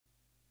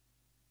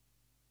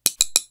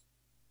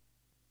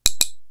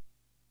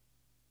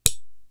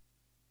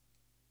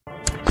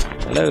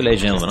Hello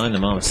ladies and gentlemen, I'm the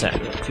Marmoset. A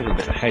little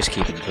bit of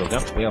housekeeping to talk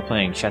up. We are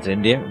playing Shattered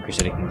India in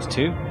Crusader Kings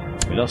 2.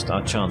 We lost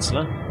our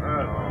Chancellor.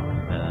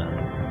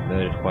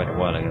 Murdered quite a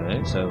while ago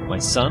though, so my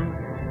son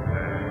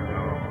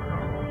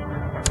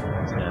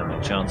is now my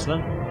Chancellor.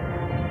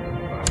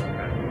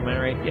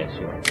 Married? Yes,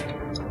 you are.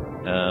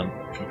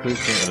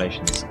 Improved joint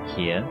relations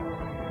here.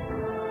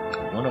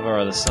 One of our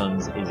other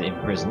sons is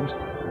imprisoned,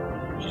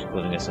 which is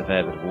causing us a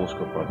fair bit of war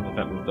score problem. In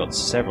fact, we've got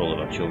several of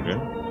our children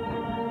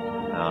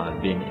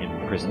have been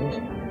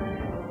imprisoned.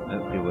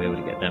 Hopefully we're able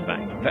to get them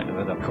back. In fact,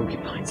 with our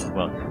concubines as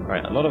well.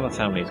 Right, a lot of our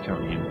family is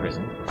currently in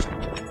prison.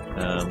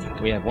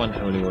 We have one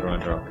holy order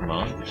under our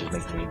command, which is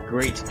making a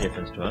great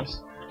difference to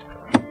us.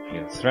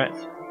 You have threat.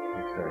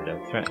 Very low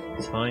threat.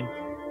 It's fine.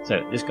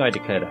 So this guy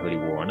declared a holy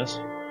war on us.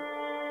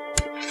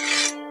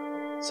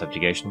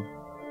 Subjugation.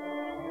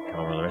 Can't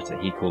remember the rest of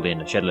it. He called in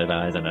a shed load of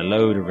eyes and a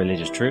load of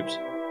religious troops.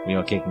 We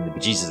are kicking the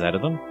bejesus out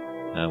of them.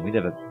 We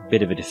did have a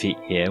bit of a defeat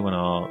here when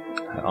our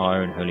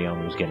own holy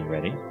army was getting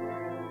ready.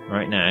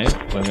 Right now,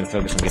 we're going to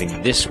focus on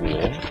getting this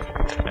wall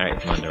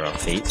out from under our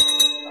feet.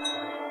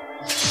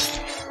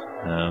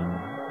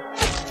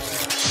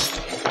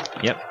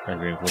 Yep, red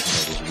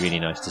reinforcement is really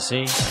nice to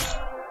see.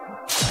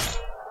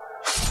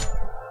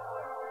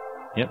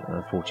 Yep,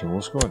 another 14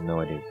 war score. I have no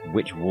idea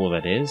which war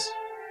that is.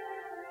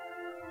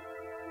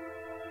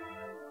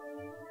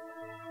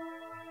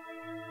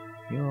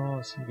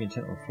 You're simply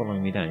intent on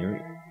following me down. You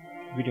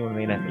really want to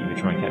make an effort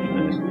to try and capture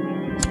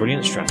those.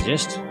 Brilliant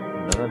strategist.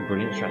 Another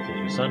brilliant strategist,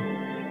 your son.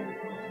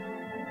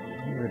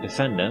 You're a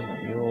defender,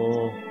 but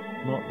you're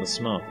not the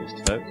smartest,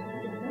 folk.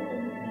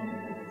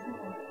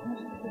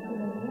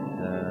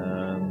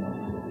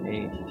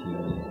 80.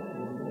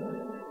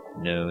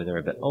 No, they're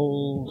a bit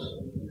old.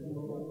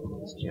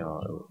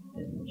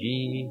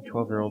 SGRONG,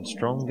 12-year-old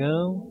strong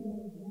girl.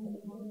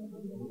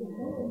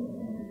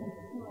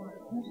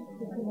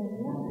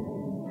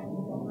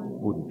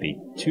 Wouldn't be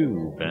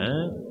too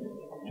bad.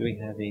 Do we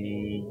have a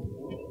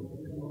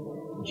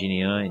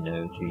Genii?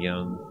 No, too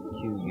young.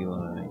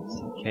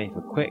 QUICK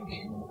for quick?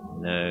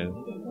 No.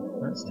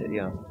 Let's take the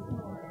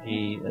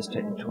RPG. Let's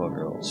take the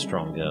 12-year-old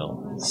strong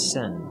girl.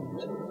 Send.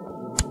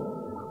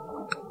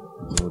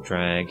 We will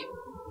drag,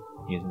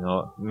 using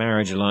our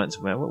marriage alliance,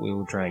 we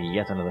will drag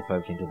yet another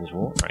folk into this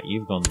war. Right,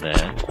 you've gone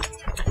there.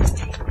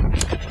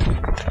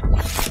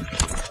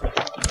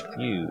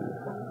 You.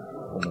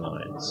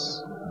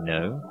 Alliance.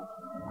 No.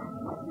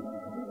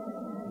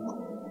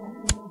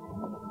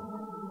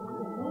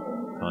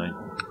 Fine.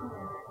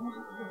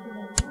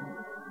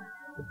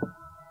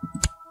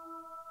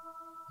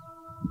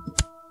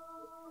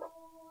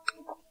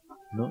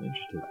 Not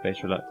interested.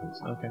 Base reluctance.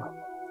 Okay.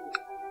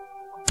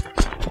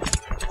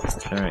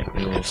 Alright,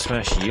 we will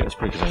smash you. That's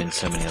pretty good in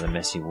so many other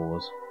messy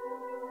wars.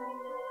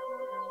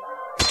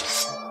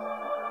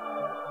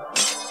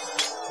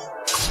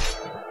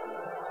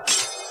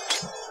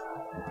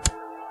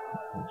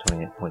 And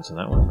 28 points on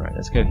that one. Right,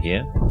 let's go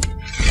here.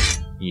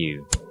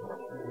 You.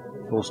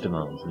 Force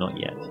demands. Not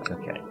yet.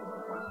 Okay.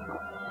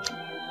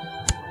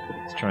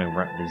 Let's try and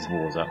wrap these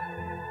wars up.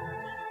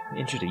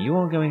 Interesting. You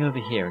are going over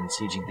here and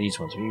sieging these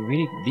ones.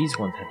 These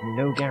ones have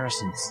no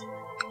garrisons.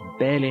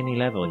 Barely any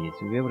level.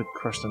 You'll be able to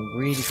crush them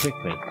really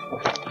quickly.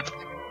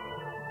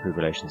 Improved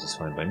relations is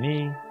fine by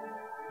me.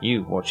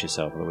 You watch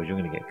yourself, otherwise you're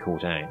going to get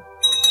caught out.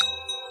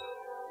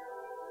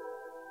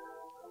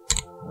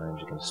 I'm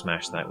just going to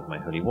smash that with my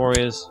holy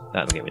warriors.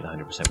 That'll get me the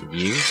 100% with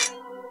you.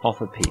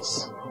 Offer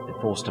peace.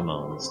 Enforce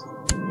demands.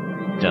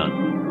 Done.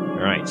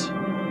 Right.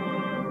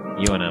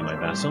 You are now my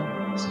vassal.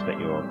 I suspect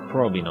you are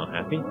probably not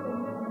happy.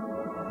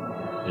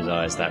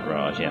 Desires that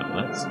Raj. Yeah,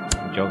 let's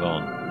jog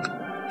on.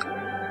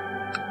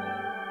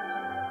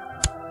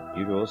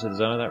 You also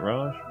desire that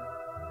Raj?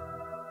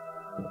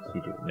 Yes,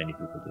 you do. Many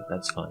people do.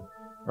 That's fine.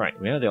 Right,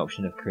 we have the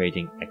option of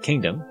creating a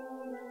kingdom.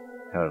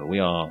 However, we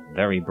are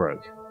very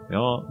broke.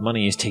 Our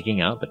money is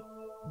ticking up, but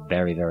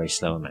very, very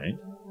slow amount.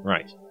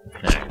 Right,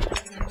 now,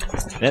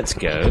 let's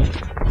go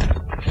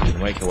and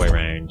make our way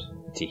around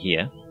to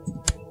here.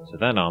 So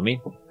that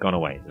army, gone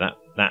away.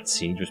 That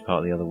siege was part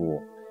of the other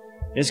war.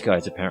 This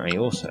guy's apparently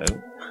also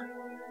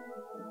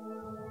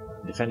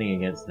defending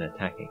against and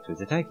attacking. So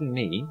he's attacking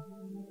me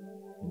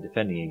and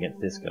defending against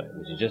this guy,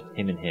 which is just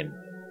him and him.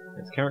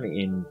 It's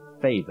currently in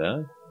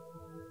favour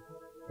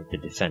of the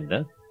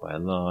defender by a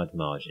large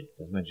margin.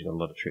 Doesn't mention a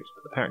lot of troops,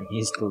 but apparently he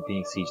is still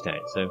being sieged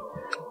out. So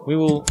we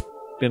will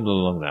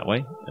bimble along that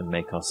way and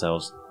make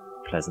ourselves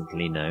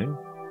pleasantly known.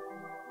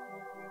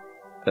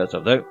 First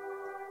up though,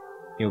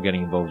 you're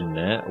getting involved in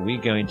there. Are we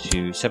going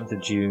to 7th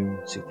of June,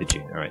 6th of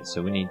June? Alright,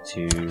 so we need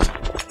to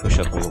push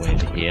up all the way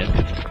into here.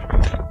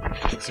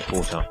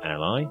 Support our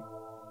ally.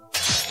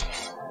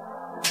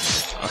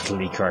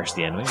 Utterly crush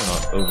the enemy when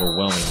our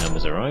overwhelming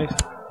numbers arrive.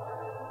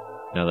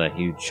 Another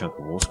huge chunk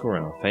of war score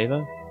in our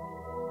favour.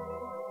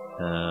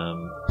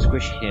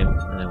 Squish him,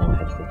 and then we'll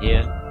head for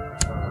here.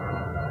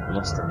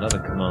 Lost another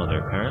commander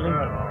apparently.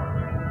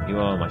 You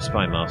are my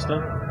spy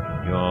master.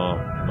 You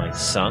are my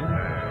son.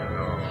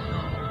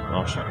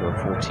 Marshal Corps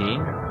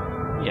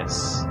 14.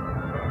 Yes.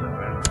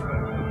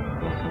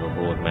 Welcome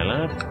aboard, my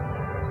lad.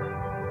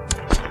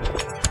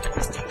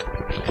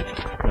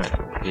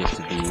 appears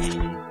to be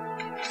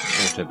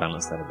auto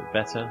balanced that a bit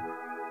better.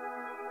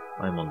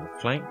 I'm on the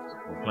flank,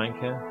 or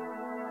flanker.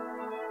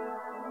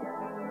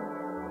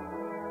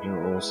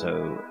 You're also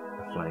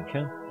a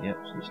flanker. Yep,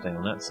 so you stay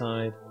on that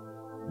side.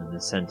 And in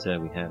the centre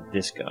we have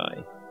this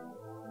guy.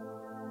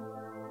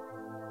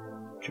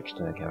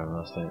 Trickster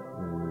Caramaster,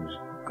 who's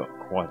got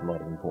quite a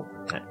lot of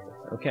important tactics.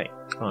 Okay,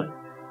 fine.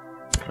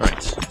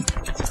 Right,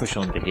 let's push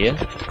on to here.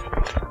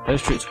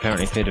 Those troops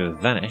apparently appear to have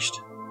vanished.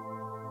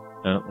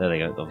 Oh, there they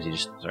go. Obviously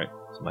just, sorry,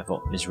 it's my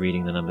fault,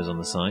 misreading the numbers on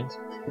the signs.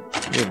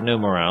 We have no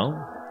morale.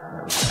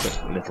 That was a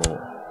quick little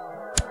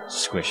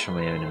squish for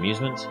my own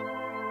amusement.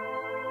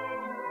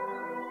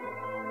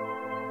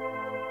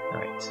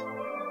 Right.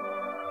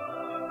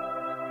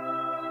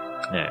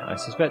 Now, I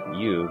suspect that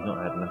you have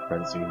not had enough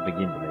presence to even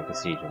begin to make a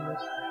siege on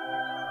this.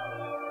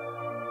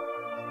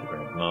 The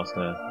Grand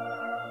Master.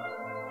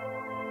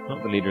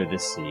 Not the leader of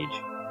this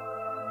siege.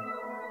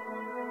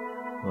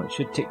 Well, it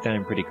should tick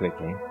down pretty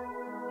quickly.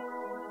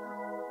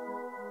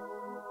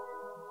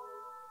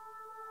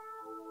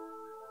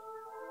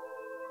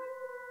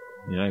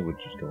 Yeah, I would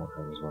just go on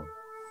home as well.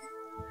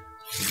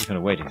 I'm just kind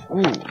of waiting.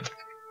 Ooh!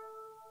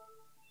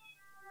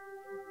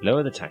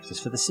 Lower the taxes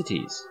for the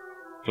cities.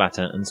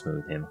 Flatter and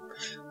smooth him.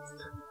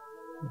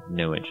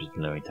 No interest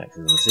in lowering taxes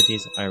on the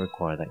cities. I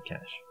require that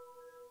cash.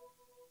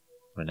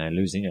 We're now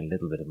losing a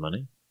little bit of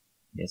money.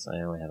 Yes,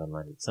 I only have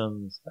unlanded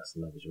sons.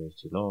 Vassal leverage raised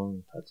too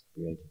long. Titles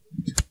created.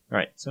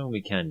 Right, so what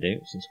we can do,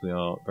 since we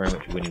are very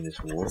much winning this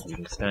war, is we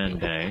can stand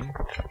down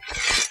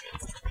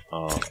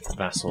our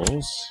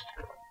vassals.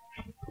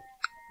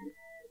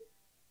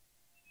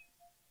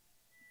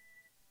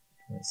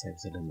 That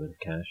saves a little bit of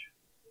cash.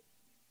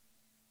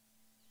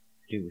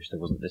 I do wish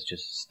there wasn't this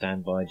just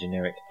standby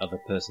generic other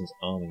person's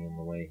army on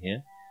the way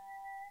here.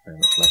 Very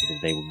much like it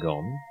if they were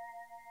gone.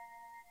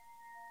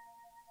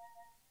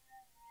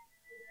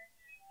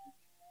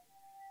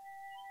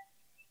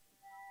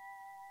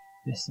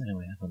 Yes, I know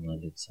I have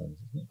unlanded sons.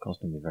 It's not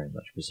costing me very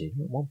much per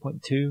season. At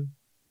 1.2?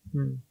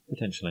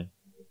 Potentially.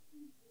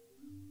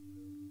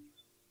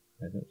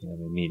 I don't think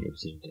I'm immediately in a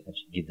position to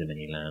actually give them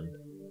any land.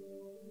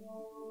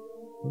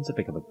 Once I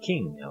pick up a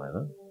king,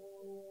 however,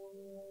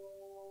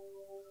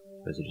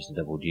 suppose it's just a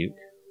double duke.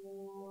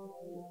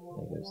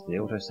 There goes the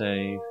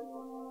autosave.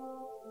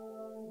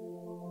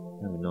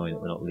 I'm annoyed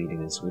that we're not leading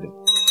this. We'd have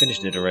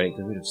finished it already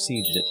because we'd have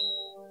sieged it.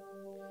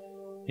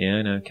 Yeah,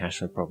 I know, cash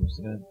flow problems.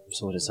 They're going to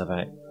sort itself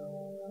out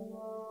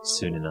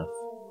soon enough.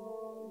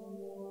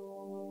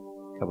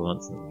 A couple of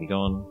months and it'll be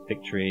gone.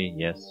 Victory,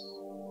 yes.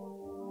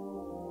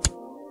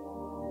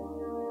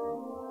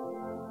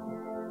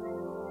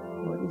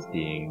 What is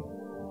being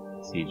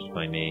sieged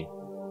by me?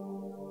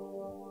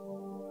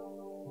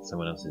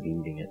 Someone else is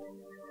leading it.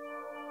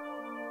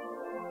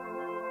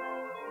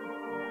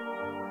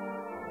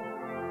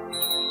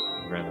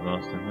 Grand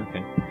Master,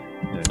 okay.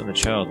 No, another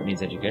child that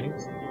needs educating.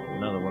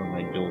 Another one of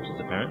my daughters,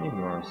 apparently.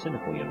 You are a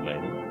cynical young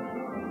lady.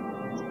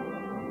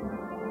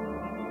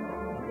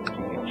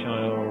 Educate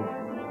child.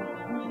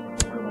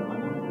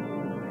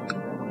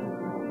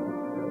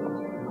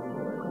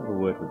 Have a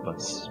word with my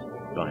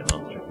spy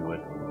master, if you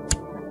would.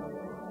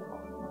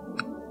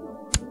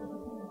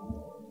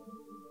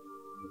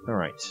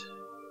 Alright.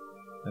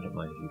 I don't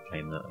mind if you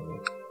claim that. I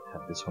will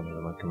have this one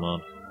under my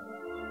command.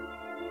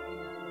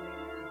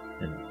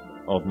 And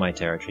of my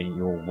territory,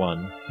 you're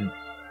one.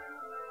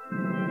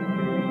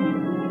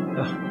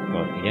 Oh,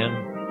 God, again.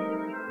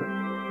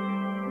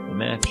 The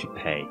math should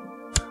pay.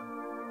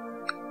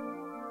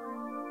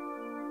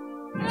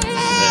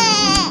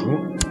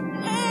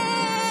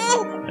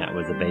 That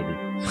was a baby.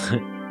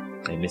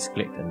 They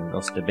misclicked and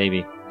lost a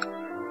baby.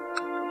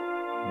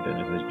 I don't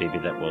know whose baby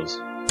that was.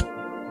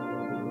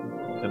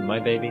 Is that my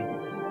baby?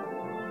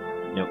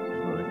 Nope,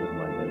 no, it was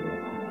my baby.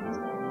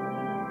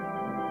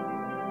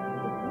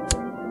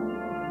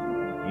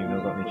 You've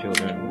not got any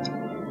children.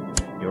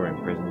 You're in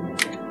prison.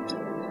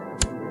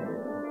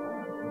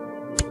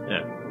 No,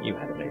 you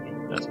had a baby.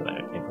 That's where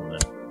that came from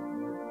there.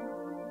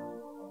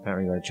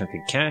 Apparently got a chunk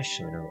of cash.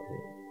 I know what the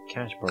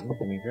cash problem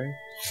coming through.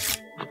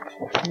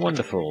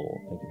 Wonderful.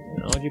 Thank you for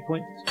an RG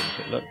point. Let's have a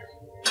quick look.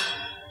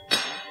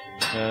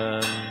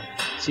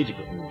 Siege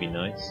equipment would be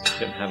nice.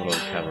 Don't have a lot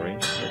of cavalry.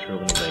 Military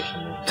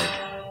organisation will take.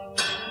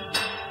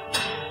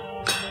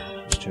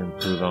 Just to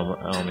improve our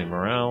army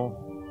morale.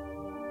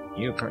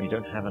 You apparently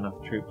don't have enough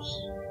troops.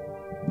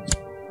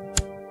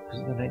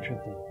 Because of the nature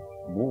of the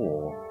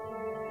war.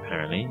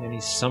 Apparently, only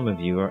some of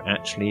you are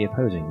actually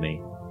opposing me.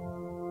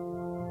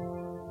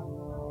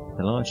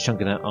 A large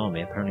chunk of that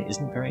army apparently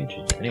isn't very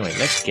interested. Anyway,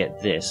 let's get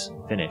this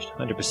finished.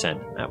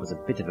 100%. That was a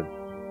bit of a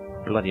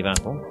bloody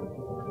battle.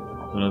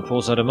 We'll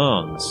enforce our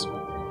demands.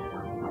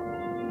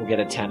 We'll get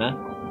a tenner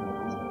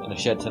and a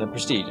shed ton of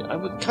prestige. I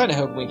would kind of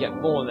hope we get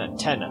more than that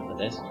tenner for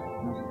this.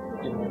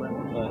 Given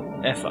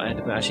the effort I had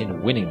to put actually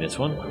into winning this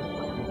one.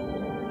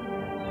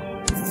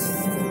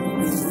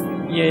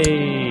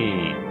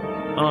 Yay!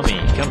 Army,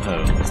 come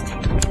home.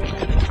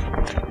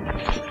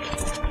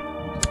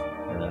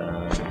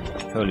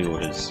 Holy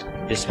orders.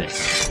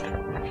 Dismiss.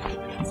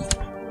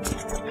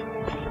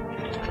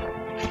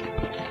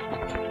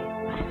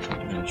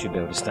 should be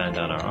able to stand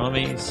down our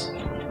armies.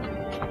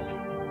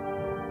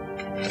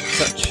 As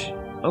such.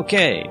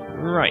 Okay,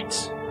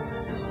 right.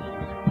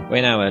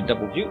 We're now a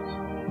double duke.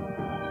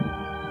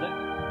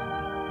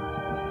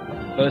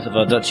 Both of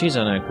our duchies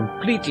are now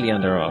completely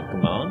under our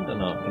command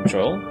and our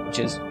control, which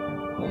is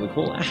what we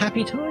call a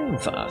happy time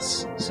for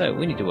us. So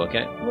we need to work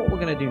out what we're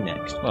going to do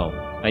next. Well,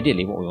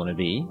 ideally what we want to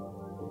be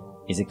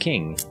is a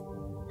king.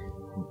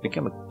 To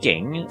become a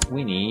king,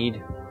 we need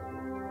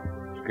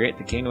to create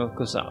the Kingdom of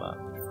Crusader.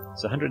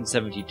 So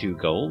 172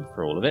 gold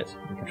for all of it.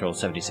 We control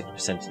 76%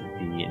 of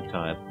the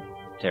entire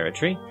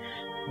territory.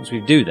 Once we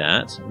do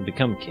that and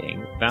become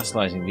king,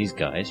 vassalizing these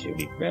guys should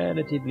be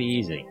relatively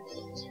easy.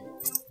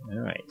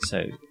 Alright,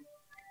 so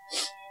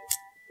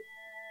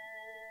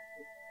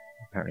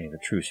apparently have a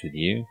truce with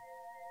you.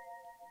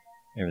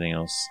 Everything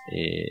else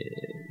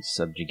is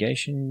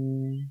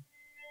subjugation.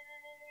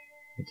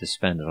 Need to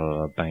spend a lot of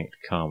our banked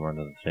karma on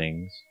other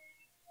things.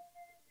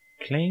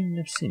 Claim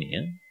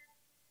Nefsinia.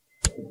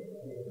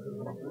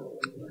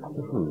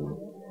 Ooh.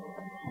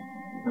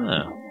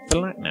 Ah,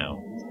 black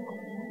now.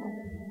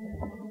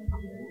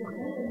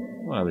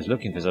 Well, I was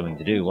looking for something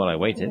to do while I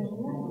waited.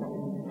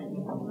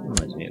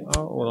 Reminds me,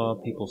 are all our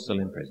people still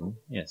in prison?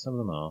 Yeah, some of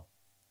them are.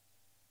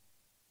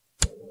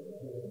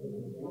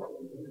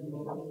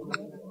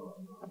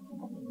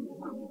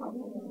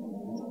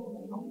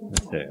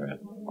 There. I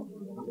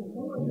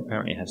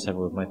apparently have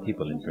several of my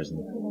people in prison.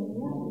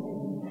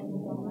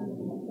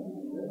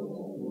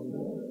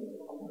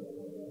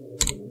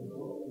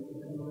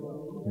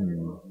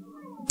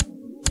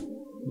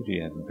 Who do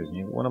you have in prison?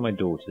 You have one of my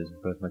daughters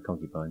and both my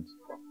concubines.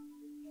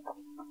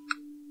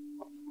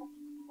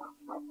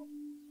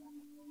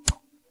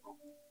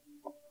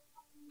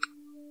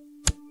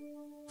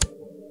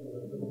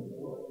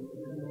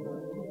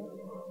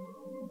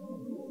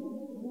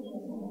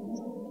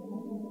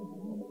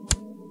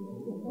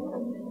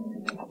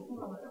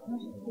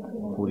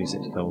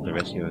 Told to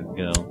rescue a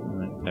girl.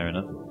 Right, fair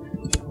enough.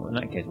 Well, in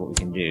that case, what we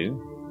can do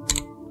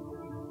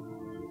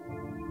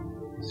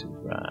is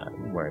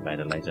we'll worry about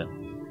it later.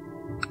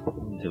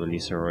 Until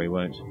Elisa or he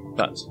won't.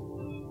 But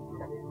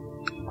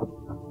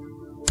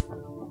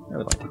I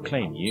would like to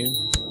claim you.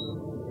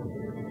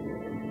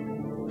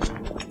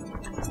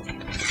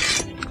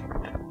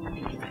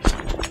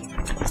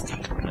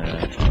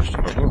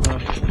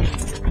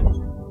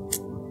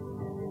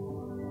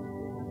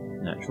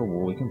 Natural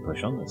war we can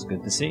push on. That's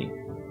good to see.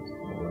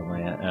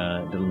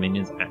 My little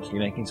minions actually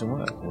making some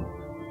work. Well,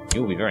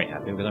 you'll be very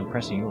happy because I'm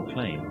pressing your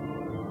claim.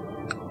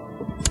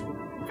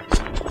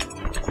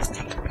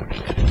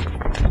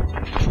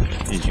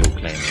 Is your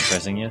claim I'm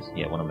pressing, yes?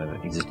 Yeah, one of my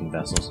existing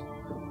vassals.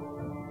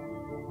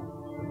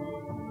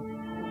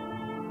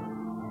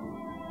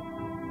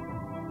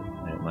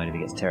 I don't mind if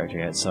he gets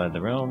territory outside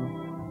the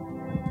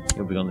realm.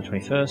 He'll be on the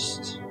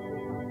 21st.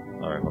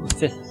 Or on the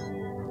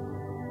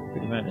 5th.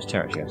 Pretty mountainous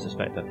territory, I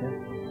suspect, up here.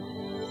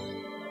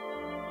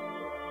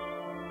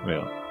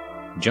 Real.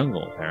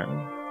 Jungle, apparently.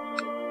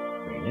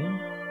 Really?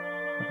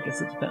 I guess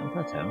it's a Tibetan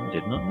plateau. I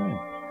did not know.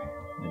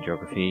 My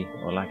geography,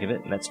 or lack of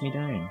it, lets me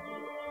down.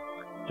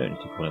 Don't need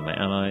to call in my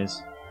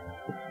allies.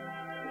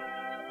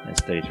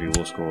 There's 33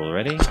 war score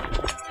already.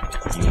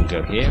 You will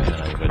go here, and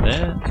then I will go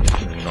there.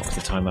 We'll knock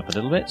the time up a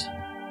little bit.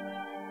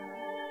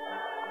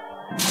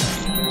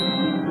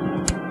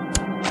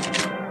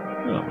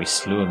 Oh, we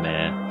slew a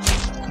mare.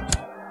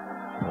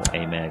 Or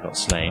a mare got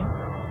slain.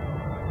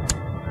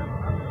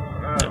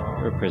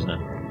 You're a prisoner.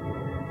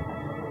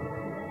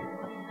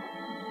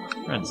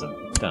 Ransom.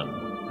 Done.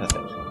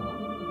 Perfect.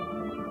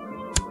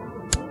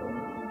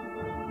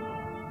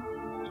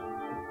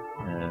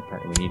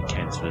 Apparently we need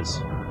counsellors.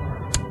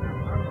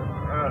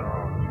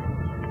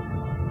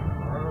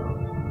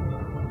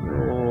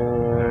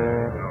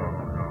 You're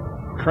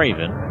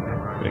craven,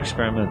 but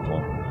experimental.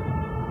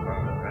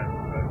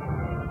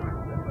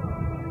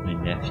 My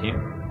nephew.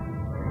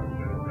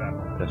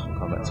 Personal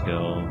combat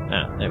skill.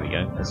 Ah, there we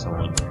go. There's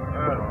someone.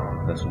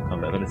 Personal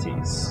combat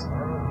abilities.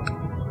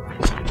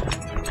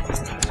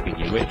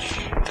 Speaking of which,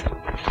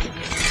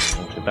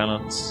 alter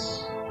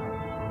balance.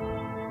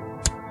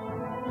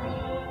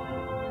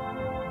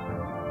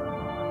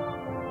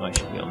 I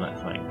should be on that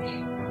flank.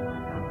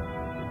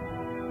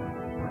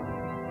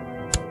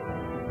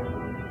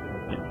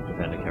 Yeah,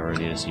 Defender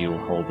Cavaliers, you'll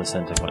hold the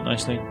centre quite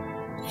nicely.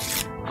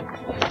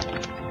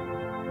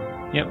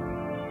 Yep.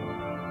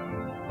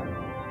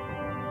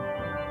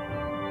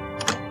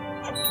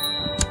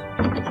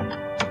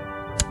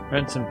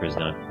 Ransom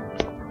prisoner.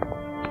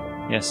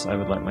 Yes, I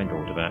would like my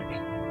daughter back.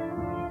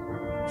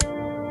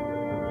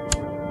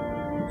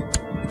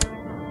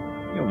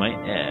 You're my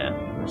heir.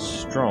 You're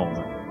strong.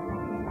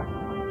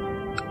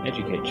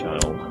 Educate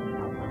child.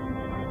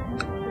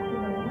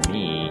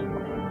 Me.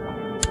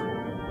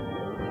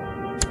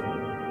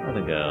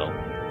 Other girl.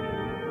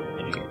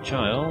 Educate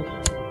child.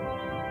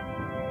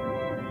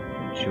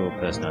 What's your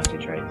personality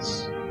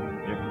traits?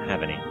 You don't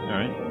have any.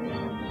 Alright.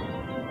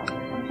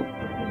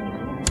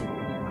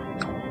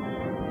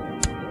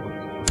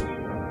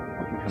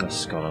 Become a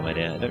scholar, my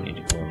dear. I don't need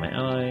to call my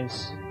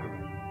allies.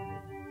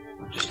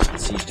 just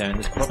siege down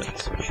this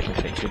province, which shouldn't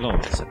take too long.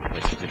 It's 7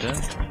 places to go.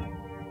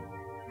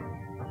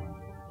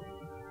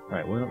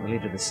 Right, we're not the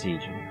leader of the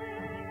siege.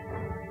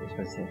 I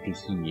suppose technically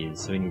he is,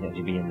 so we need to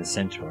actually be in the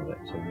centre of it.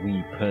 So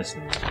we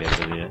personally need to be able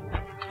to do it.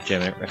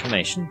 German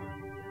Reformation.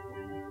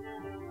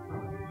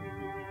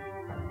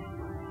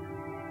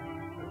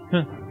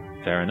 Huh,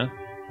 fair enough.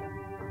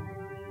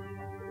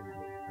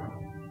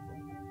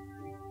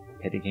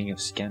 Petty King of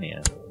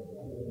Scania.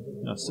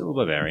 No, still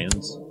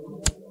barbarians.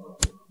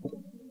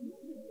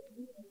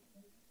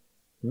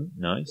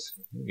 Nice.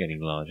 We're getting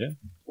larger.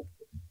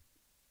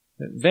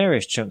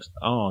 Various chunks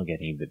are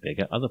getting a bit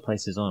bigger. Other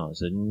places aren't.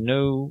 So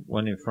no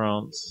one in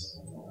France,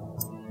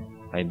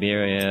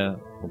 Iberia,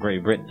 or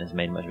Great Britain has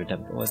made much of an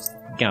attempt. Well,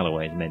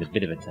 Galloway has made a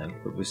bit of an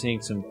attempt, but we're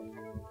seeing some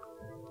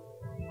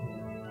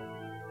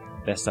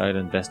Best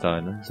Island.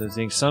 So we're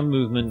seeing some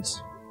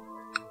movement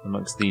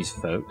amongst these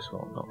folks.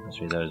 Well, not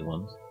necessarily those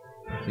ones.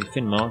 So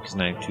Finnmark is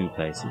now 2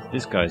 places.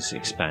 This guy's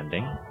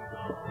expanding.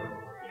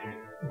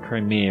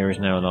 Crimea is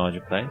now a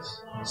larger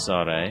place.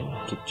 Saray,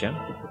 Kipcha.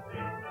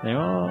 There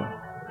are...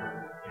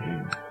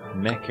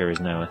 Mecca is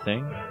now a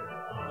thing.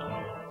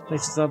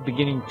 Places are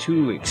beginning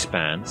to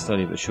expand,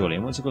 slowly but surely.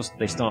 And once, of course,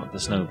 they start to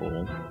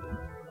snowball,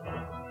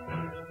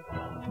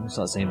 we'll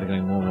start seeing they're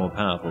becoming more and more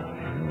powerful.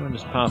 No one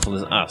as powerful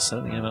as us. I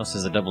don't think anyone else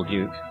is a double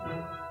duke.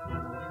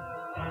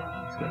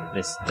 Let's get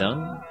this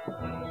done.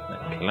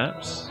 That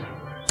collapse.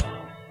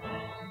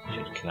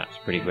 Should collapse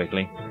pretty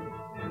quickly.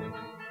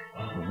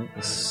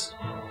 Let's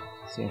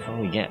see how far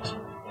we get.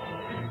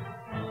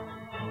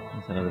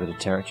 Another bit of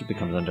territory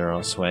becomes under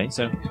our sway.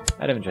 So,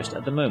 out of interest,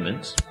 at the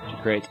moment, to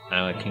create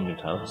our kingdom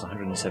title, it's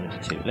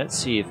 172. Let's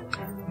see if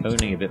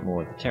owning a bit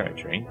more of the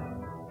territory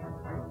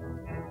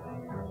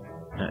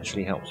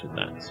actually helps with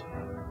that.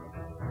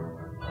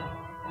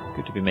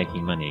 Good to be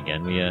making money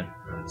again. We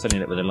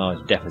suddenly ended up with a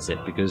large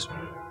deficit because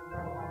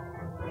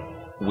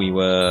we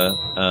were...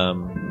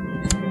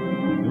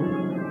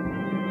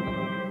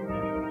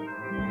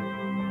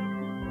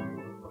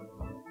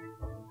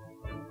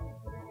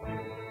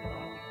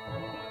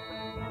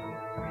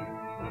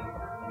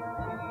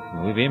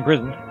 We'll be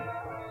imprisoned,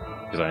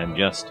 because I am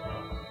just.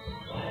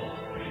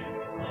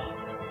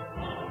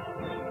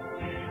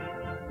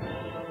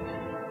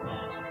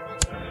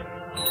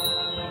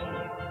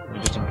 We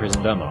just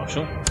imprisoned our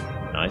marshal.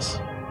 Nice.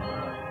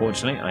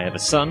 Fortunately, I have a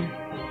son.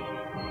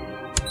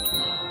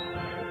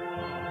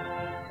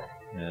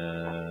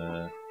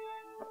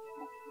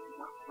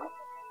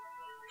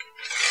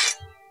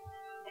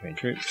 Train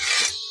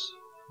troops.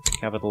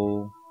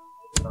 Capital.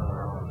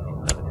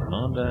 Another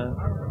commander.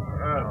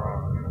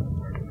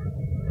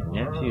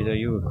 Nephew, though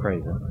you were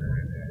craven.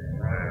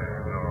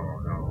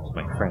 It's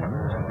my friend.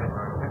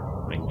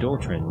 My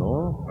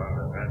daughter-in-law.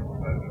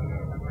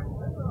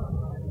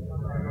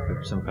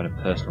 Some kind of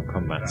personal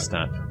combat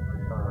stat.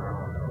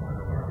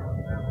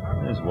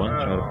 There's one,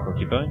 child of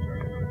porcupine.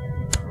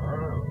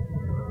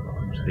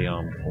 To the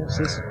armed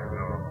forces.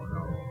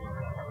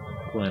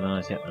 Colin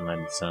eyes, yet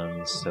unlanded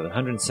sons. So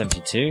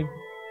 172.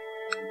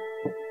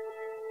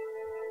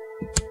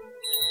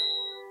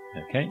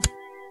 Okay.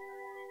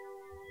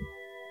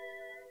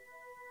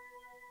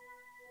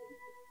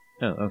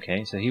 Oh,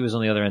 okay, so he was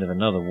on the other end of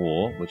another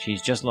war, which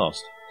he's just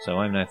lost. So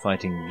I'm now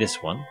fighting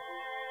this one.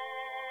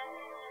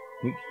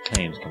 Weak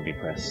claims can be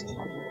pressed. So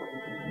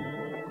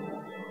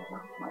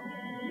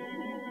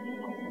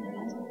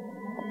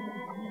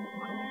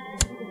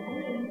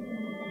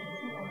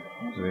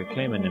we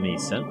claim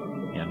Nemisa.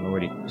 Yeah, I'm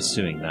already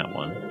pursuing that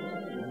one.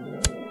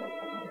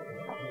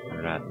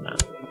 Radna.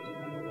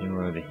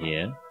 You're over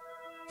here.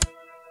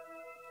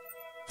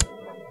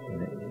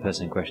 And the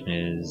person in question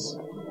is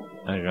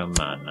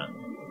Ajamana.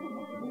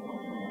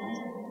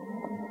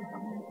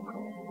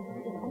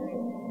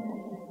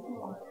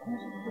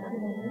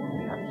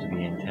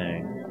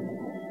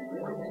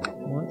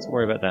 Let's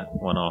worry about that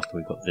one after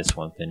we've got this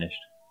one finished.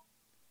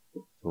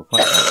 So we'll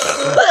fight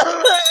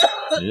that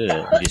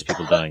battle. Ugh, these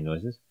people dying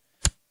noises.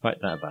 Fight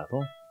that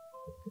battle.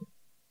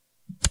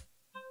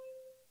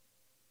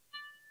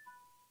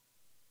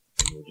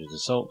 George's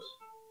assault.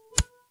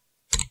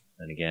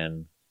 And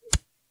again.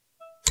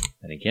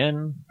 And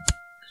again.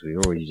 Because we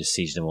already just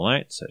sieged them all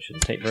out, so it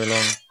shouldn't take very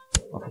long.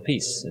 Offer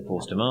peace.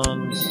 Enforce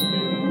demands.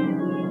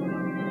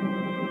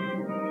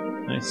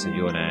 Nice, so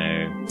you're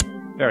now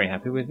very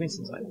happy with me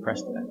since I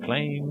pressed that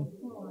claim.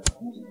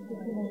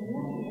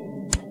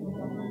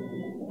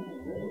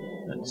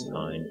 That's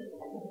fine.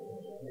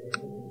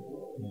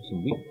 There's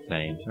some weak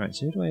claims. Right,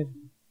 so who do I have?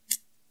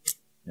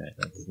 No,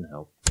 that doesn't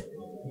help.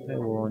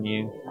 Declare war on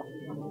you.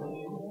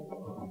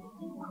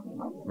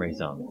 Raise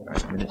army.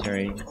 Right,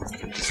 military.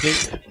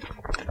 Sleep.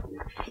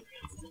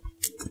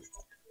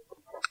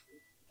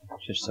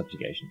 Just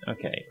subjugation.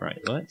 Okay, right,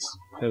 well, let's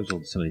close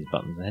all some of these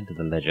buttons and head to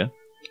the ledger.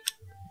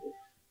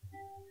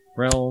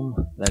 Realm,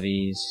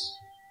 levies,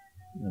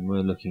 and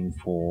we're looking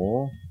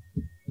for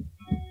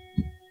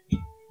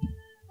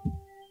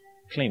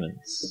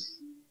claimants.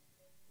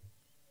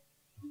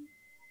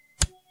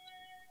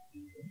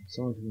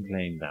 Someone can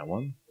claim that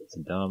one. It's a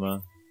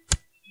Dharma,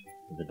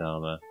 the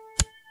Dharma,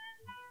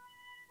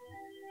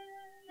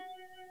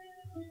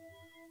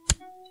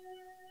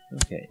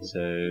 Okay,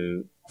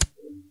 so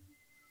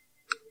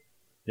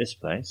this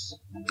place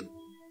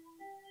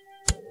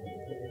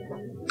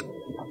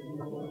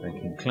I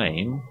can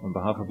claim on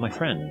behalf of my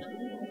friend,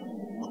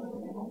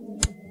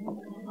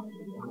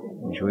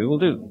 which we will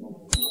do.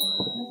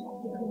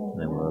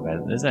 And then we're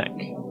about the Zek.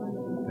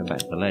 Come back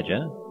to the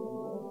ledger.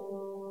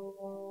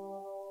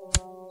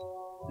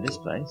 This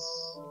place,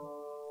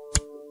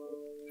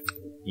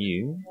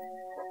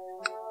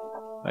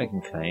 I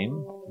can claim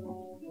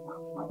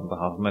on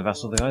behalf of my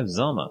vassal, the guy of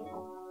Zama.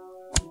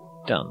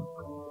 Done.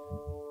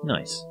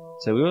 Nice.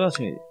 So we were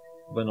asking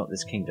whether or not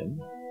this kingdom,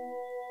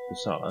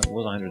 Kusala,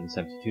 was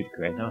 172 to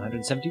create, now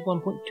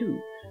 171.2. So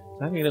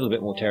having a little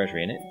bit more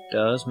territory in it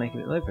does make a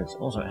bit of difference.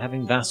 Also,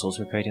 having vassals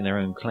who are creating their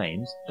own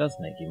claims does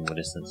make even more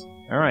distance.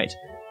 Alright,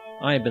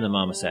 I have been the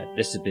Marmoset.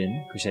 This has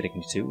been Crusader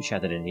Kings 2,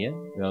 Shattered India.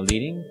 We are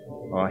leading.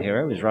 Our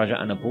hero is Raja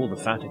Anapul the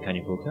Fat of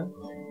Kanyapurka.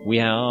 We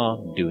are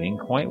doing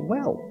quite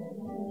well.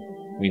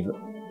 We've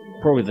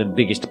probably the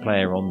biggest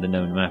player on the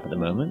known map at the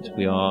moment.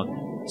 We are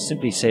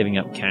simply saving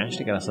up cash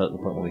to get ourselves to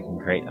the point where we can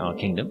create our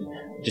kingdom.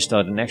 Just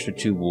started an extra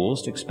 2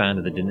 wars to expand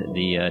the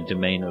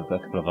domain of a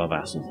couple of our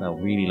vassals. They'll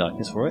really like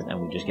us for it, and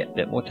we'll just get a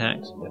bit more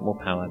tax, a bit more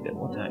power, a bit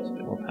more tax, a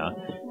bit more power.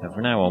 And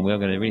from now on, we're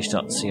going to really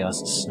start to see us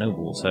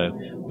snowball. So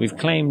we've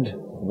claimed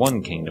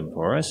one kingdom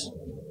for us.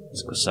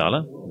 It's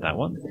Kusala, that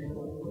one.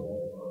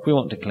 If we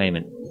want to claim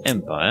an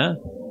empire,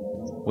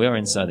 we are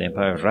inside the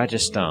empire of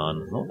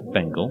Rajasthan, not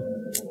Bengal.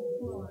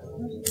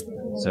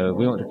 So if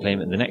we want to claim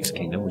the next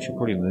kingdom, we should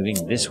probably be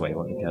moving this way. We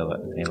want to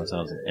claim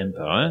ourselves an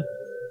empire.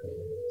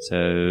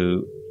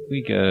 So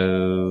we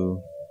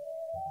go.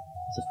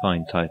 It's a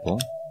fine title.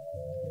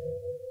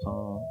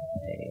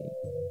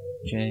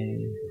 R-A-J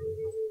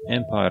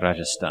Empire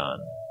Rajasthan.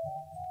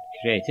 To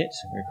create it,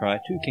 we require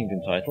 2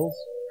 kingdom titles.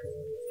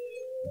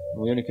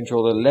 We only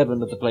control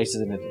 11 of the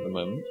places in it at the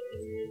moment.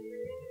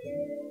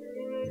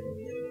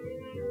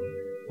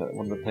 But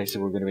one of the places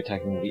we're going to be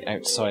attacking will be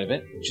outside of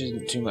it, which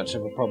isn't too much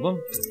of a problem.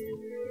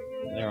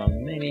 There are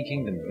many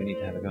kingdoms we need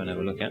to have a go and have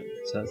a look at.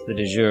 So that's the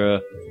de jure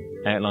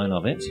outline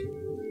of it.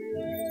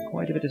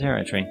 Quite a bit of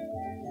territory.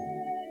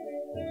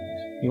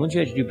 Once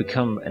you actually do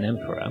become an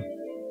emperor,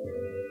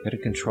 you've got to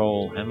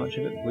control how much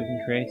of it we can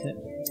create it.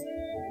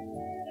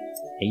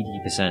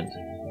 80%.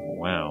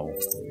 Wow.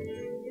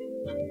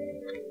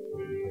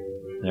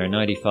 There are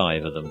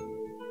 95 of them.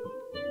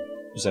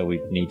 So we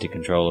need to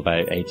control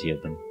about 80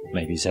 of them.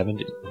 Maybe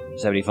 70.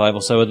 75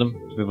 or so of them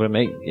to be able to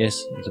make,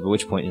 yes. So at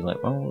which point you're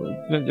like, well,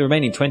 the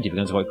remaining 20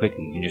 becomes quite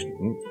quickly. You can just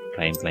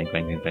claim.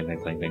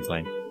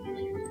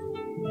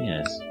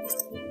 Yes.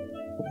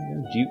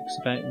 No dukes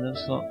about in that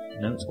slot?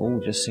 No, it's all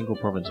just single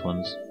province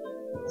ones.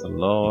 It's a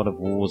lot of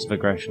wars of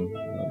aggression. A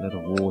lot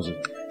of wars of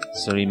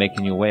slowly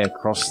making your way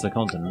across the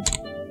continent.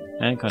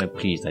 I'm kind of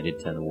pleased I did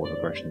turn the war of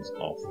aggressions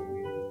off.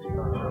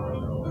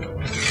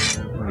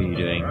 What are you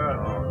doing?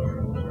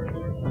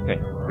 Okay,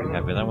 pretty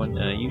happy with that one.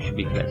 You should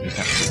be collecting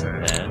taxes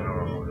there.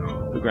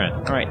 Good grand.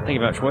 Alright, thank you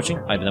very much for watching.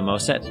 I've been the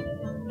Marmoset.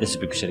 This has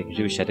been Crusader Kings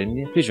 2, Shattered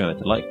India. Please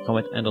remember to like,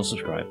 comment, and or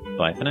subscribe.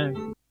 Bye for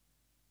now.